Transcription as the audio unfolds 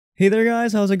Hey there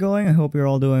guys, how's it going? I hope you're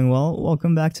all doing well.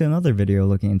 Welcome back to another video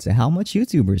looking into how much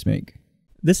YouTubers make.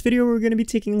 This video we're going to be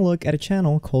taking a look at a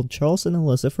channel called Charles and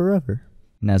Alyssa Forever.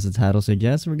 And as the title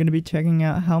suggests, we're going to be checking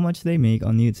out how much they make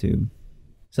on YouTube.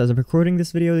 So as I'm recording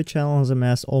this video, the channel has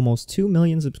amassed almost 2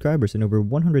 million subscribers and over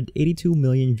 182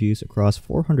 million views across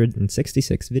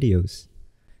 466 videos.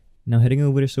 Now heading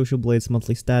over to Social Blade's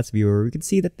monthly stats viewer, we can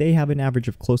see that they have an average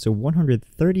of close to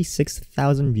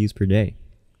 136,000 views per day.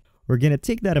 We're going to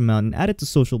take that amount and add it to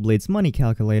Social Blade's money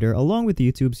calculator along with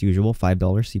YouTube's usual $5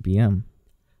 CPM.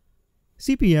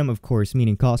 CPM, of course,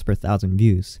 meaning cost per thousand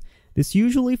views. This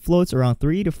usually floats around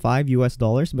 $3 to $5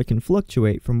 US but can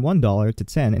fluctuate from $1 to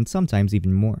 10 and sometimes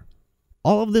even more.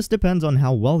 All of this depends on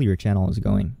how well your channel is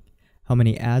going. How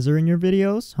many ads are in your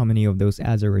videos, how many of those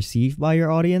ads are received by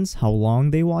your audience, how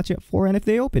long they watch it for, and if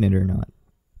they open it or not.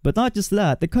 But not just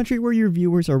that, the country where your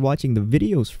viewers are watching the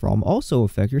videos from also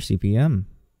affect your CPM.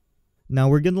 Now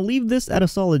we're going to leave this at a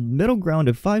solid middle ground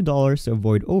of $5 to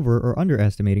avoid over or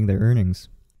underestimating their earnings.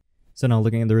 So now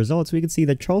looking at the results, we can see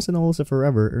that Charles and Alyssa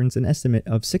Forever earns an estimate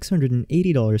of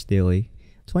 $680 daily,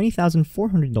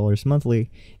 $20,400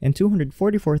 monthly, and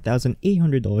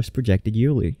 $244,800 projected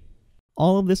yearly.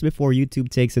 All of this before YouTube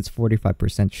takes its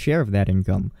 45% share of that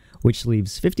income, which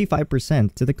leaves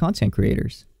 55% to the content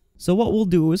creators. So what we'll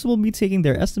do is we'll be taking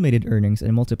their estimated earnings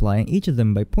and multiplying each of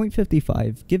them by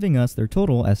 0.55, giving us their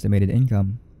total estimated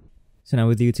income. So now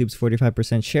with YouTube's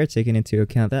 45% share taken into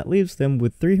account, that leaves them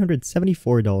with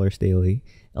 $374 daily,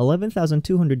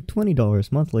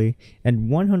 $11,220 monthly,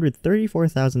 and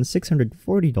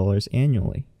 $134,640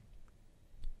 annually.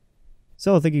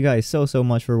 So thank you guys so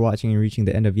much for watching and reaching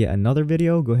the end of yet another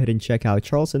video. Go ahead and check out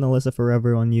Charles and Alyssa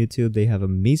Forever on YouTube. They have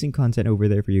amazing content over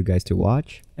there for you guys to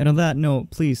watch. And on that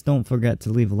note, please don't forget to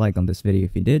leave a like on this video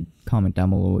if you did, comment down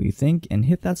below what you think, and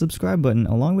hit that subscribe button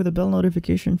along with a bell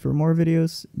notification for more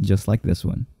videos just like this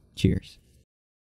one. Cheers.